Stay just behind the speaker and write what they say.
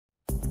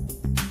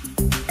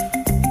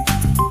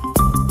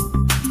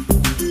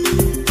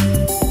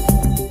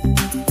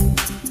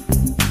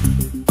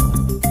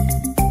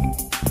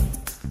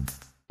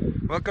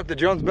Welcome to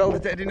John's Bell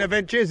Detecting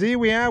Adventures. Here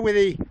we are with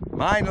the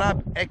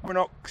Minelab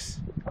Equinox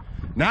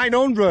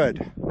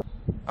 900.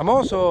 I'm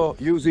also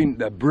using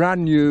the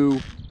brand new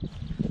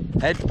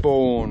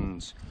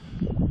headphones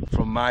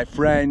from my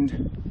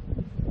friend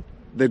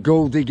the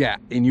Gold Digger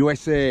in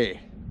USA.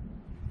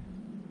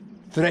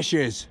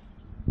 Threshers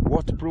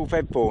waterproof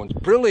headphones.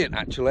 Brilliant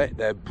actually,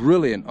 they're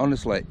brilliant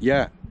honestly.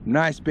 Yeah,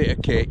 nice bit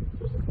of kit,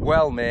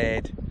 well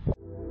made.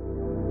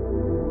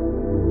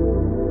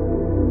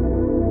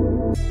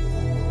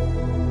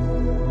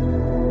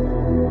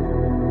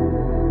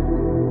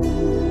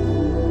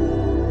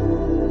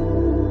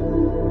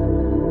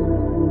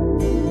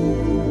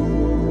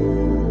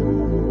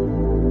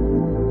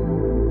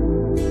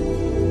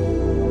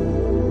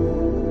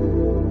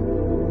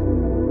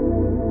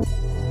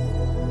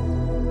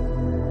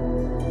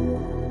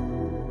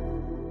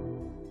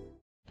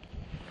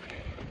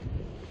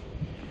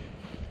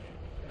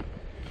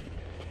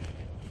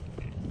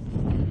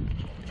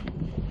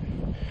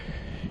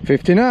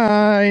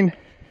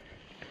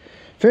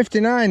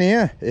 $59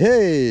 here.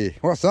 Hey,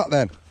 what's that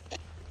then?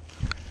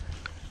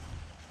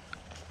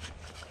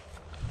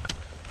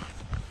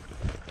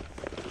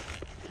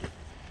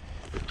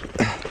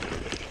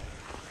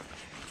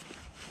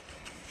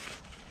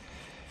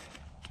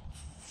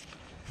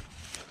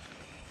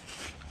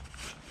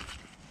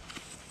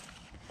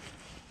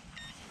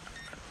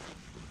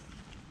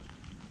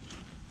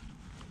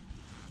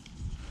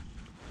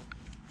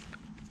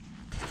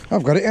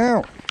 I've got it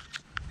out.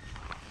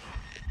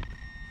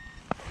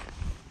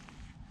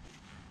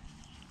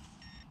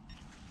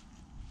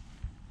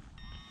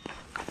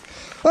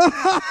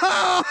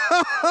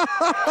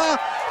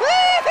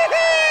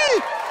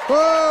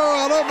 Oh,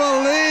 I don't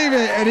believe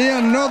it. And here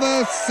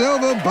another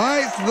silver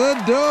bites the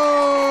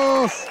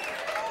dust.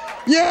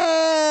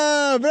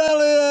 Yeah,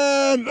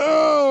 brilliant.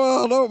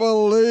 Oh, I don't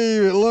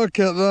believe it. Look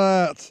at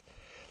that.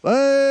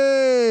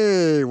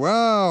 Hey,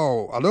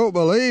 wow, I don't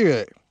believe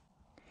it.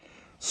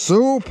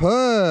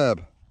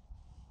 Superb.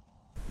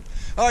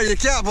 Oh, you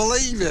can't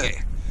believe it.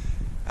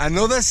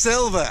 Another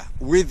silver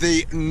with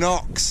the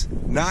Knox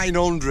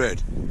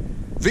 900.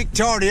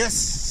 Victorious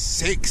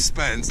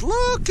sixpence.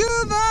 Look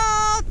at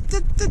that. Da,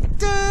 da,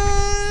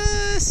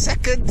 da.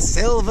 Second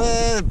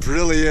silver.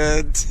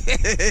 Brilliant.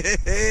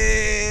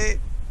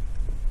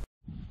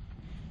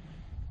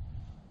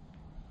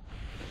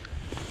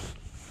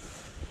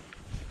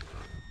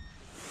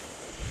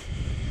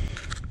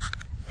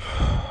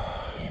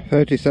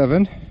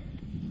 $37.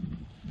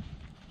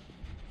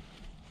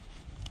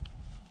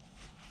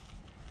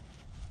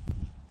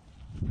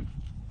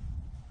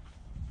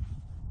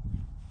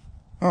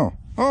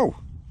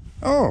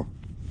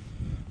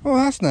 Oh,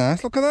 that's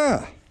nice. Look at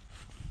that.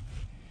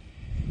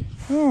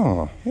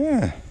 Oh,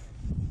 yeah.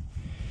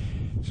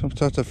 Some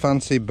sort of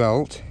fancy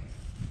belt,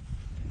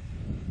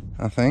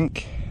 I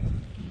think.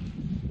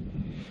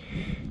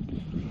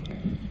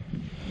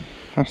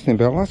 Fastening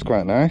belt, that's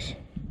quite nice.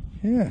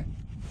 Yeah.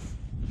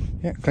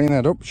 Yeah, clean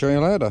that up, show you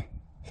later.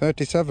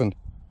 37.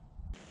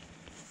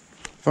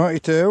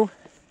 42.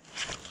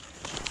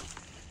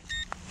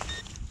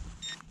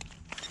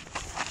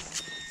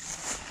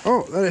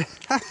 Oh, there it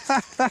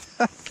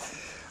is.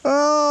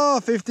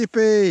 Oh,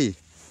 50p.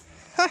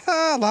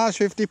 Large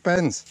 50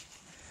 pence.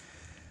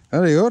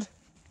 Very good.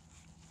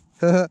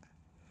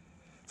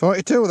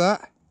 42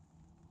 that.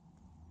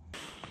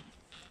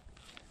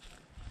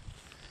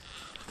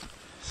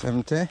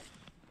 70.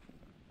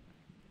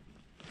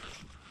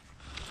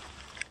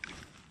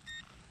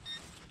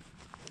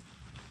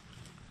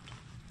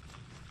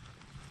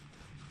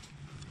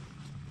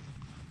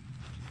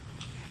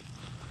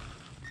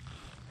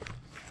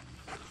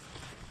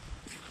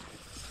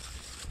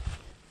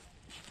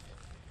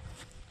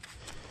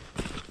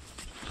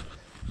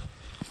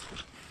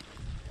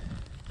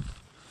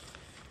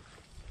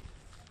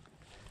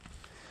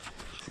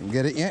 Didn't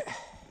get it yet.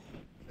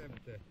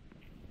 70.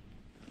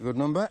 Good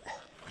number.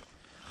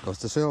 Goes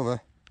to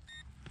silver.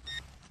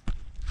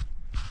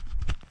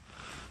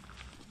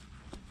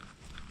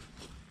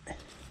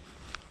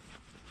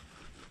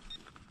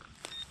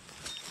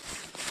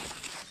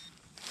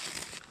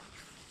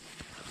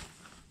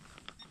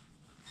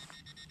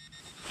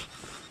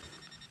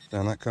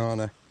 Down that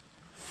corner.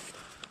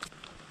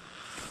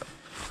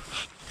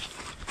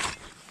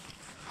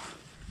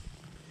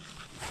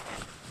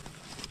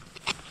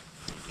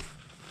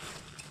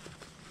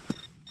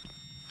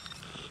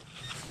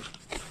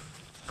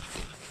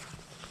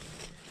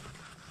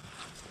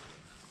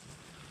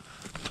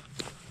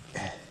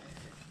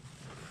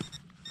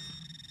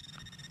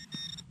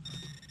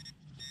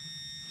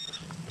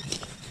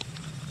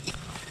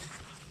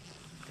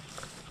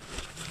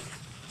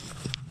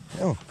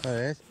 Oh,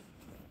 there it is.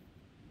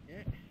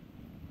 Yeah.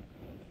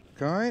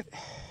 Coin.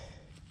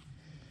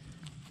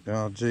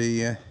 RG.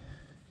 Yeah.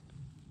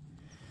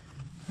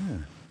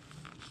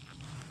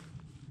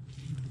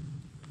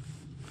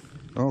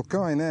 Old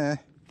coin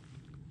there.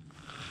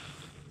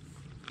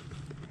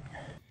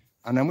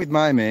 And I'm with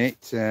my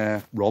mate,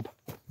 Rob,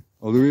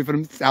 all the way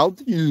from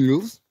South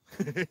Wales.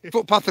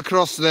 Footpath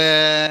across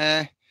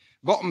there.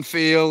 bottom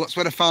field. That's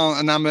where I found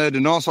an hammered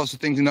and all sorts of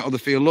things in that other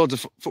field. Loads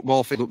of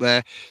football field up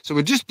there. So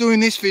we're just doing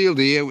this field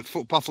here with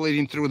footpath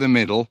leading through the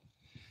middle.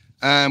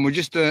 We're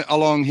just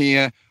along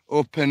here,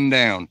 up and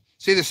down.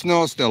 See the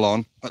snow still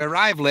on. I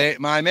arrived late.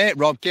 My mate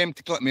Rob came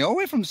to collect me all the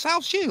way from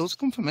South Shields.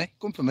 Come for me.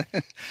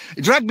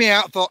 He dragged me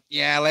out. Thought,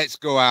 yeah, let's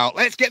go out.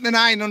 Let's get the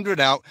 900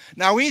 out.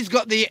 Now he's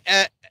got the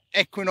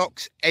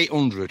Equinox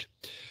 800.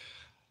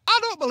 I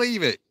don't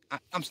believe it.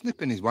 I'm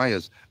snipping his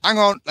wires. Hang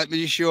on, let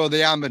me just show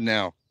the hammered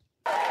now.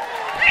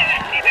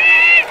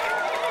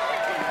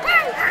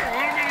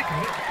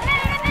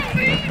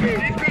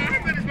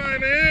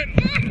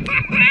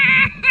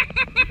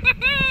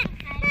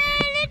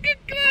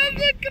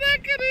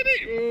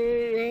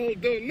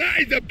 That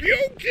is a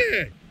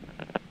beauty!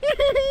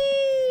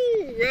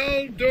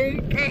 Well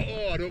done, pal.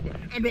 Oh,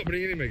 I'm not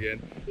bringing him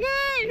again.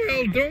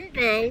 Well done,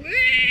 pal.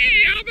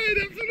 Hey, Ahmed,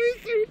 absolutely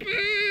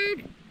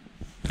superb.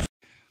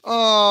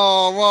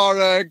 Oh, what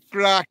a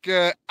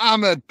cracker.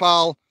 Ahmed,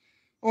 pal.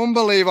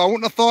 Unbelievable. I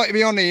wouldn't have thought he'd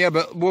be on here,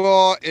 but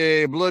what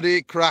a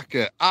bloody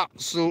cracker.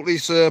 Absolutely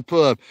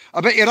superb.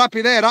 I bet you're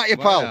happy there, aren't you,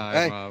 pal?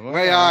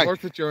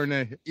 Worth the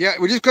journey. Yeah,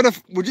 we're just gonna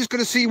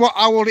see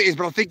how old it is,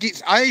 but I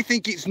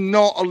think it's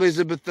not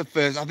Elizabeth I.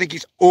 I think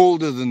it's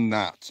older than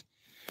that.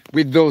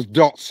 With those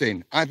dots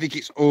in. I think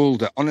it's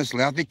older.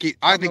 Honestly, I think it's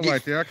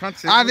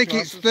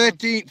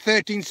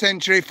 13th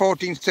century,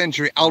 14th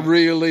century. I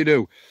really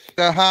do.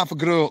 They're half a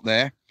grow up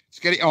there. Let's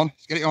get it on.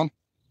 Let's get it on.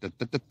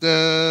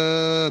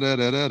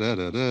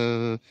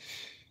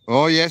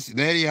 Oh yes,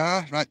 there you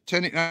are. Right,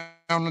 turn it round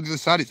on the other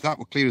side. It's that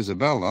will clear as a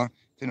bell, huh?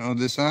 Turn it on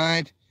the other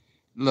side.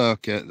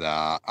 Look at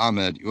that,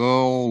 Ahmed.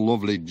 Oh,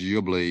 lovely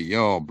jubbly.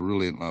 You're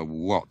brilliant. Like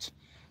what?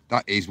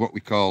 That is what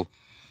we call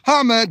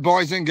Ahmed,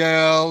 boys and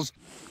girls.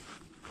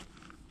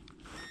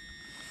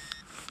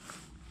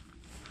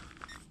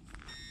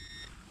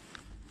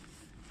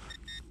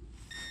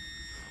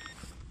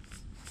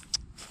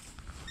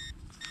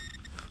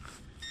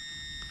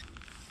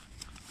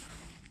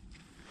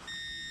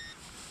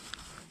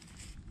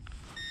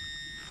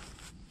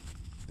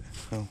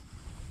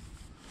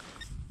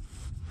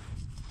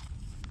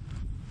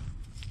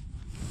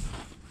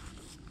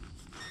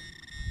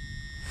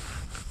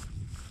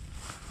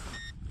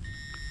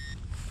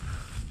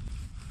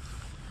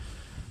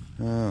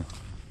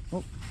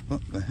 Oh,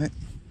 what the heck?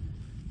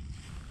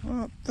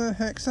 What the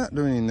heck's that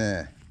doing in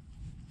there?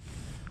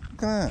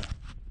 Look at that.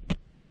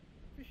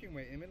 Fishing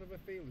weight in the middle of a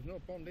field, there's no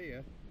pond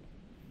here.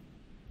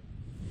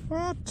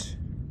 What?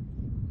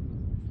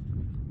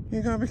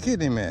 You gotta be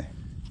kidding me.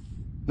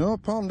 No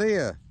pond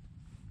here.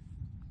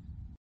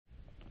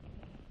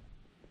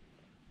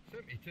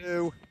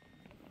 72.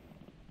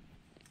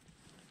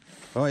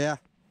 Oh yeah.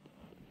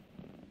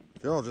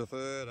 Georgia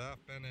third,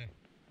 halfpenny.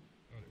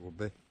 Thought it would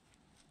be.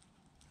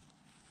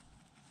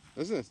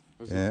 Is it?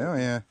 Yeah, oh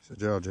yeah, it's a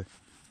Georgia.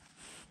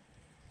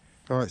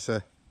 Alright,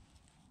 sir.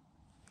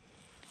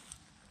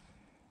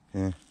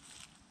 Yeah.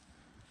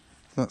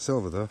 It's not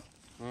silver though.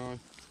 Aye.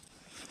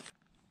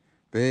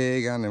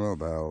 Big animal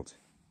belt.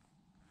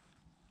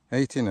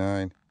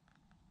 89.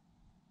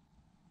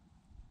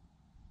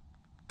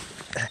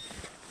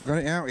 Got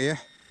it out here.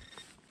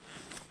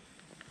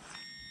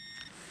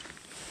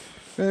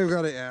 We've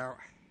got it out.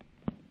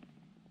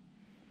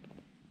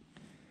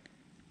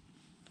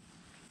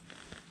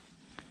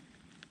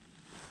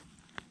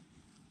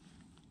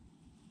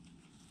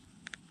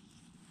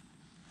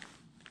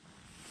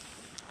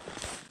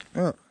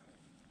 Oh,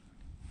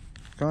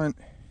 fine.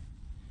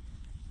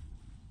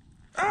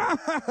 Oh,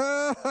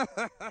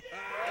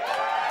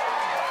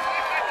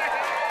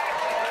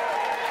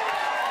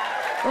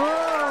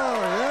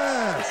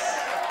 yes.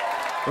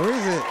 Who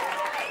is it?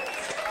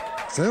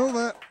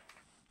 Silver.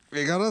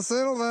 We got a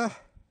silver.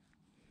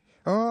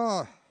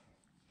 Oh,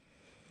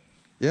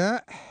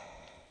 yeah.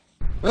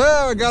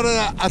 Well, we got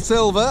a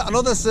silver,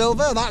 another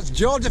silver. That's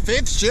Georgia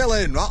 5th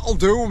shilling. That'll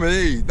do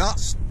me.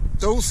 That's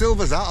 2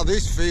 silvers out of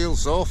this field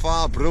so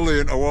far.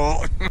 Brilliant to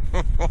watch.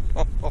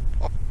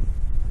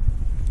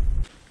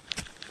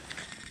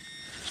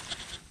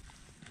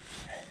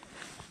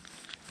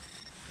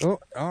 Oh,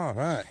 all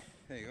right.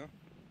 There you go.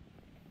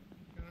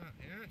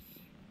 Yes.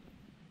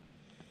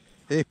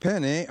 A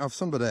penny of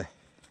somebody.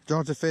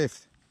 Georgia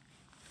 5th.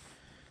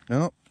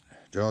 No,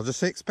 Georgia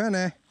 6th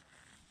penny.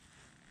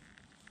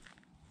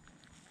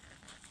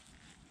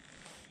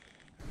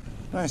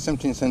 Nice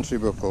 17th century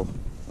buckle.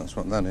 That's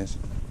what that is.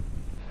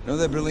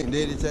 Another brilliant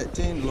day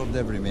detecting. Loved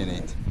every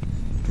minute.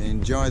 If you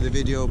enjoy the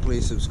video,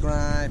 please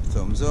subscribe,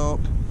 thumbs up.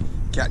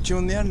 Catch you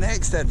on the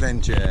next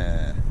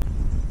adventure.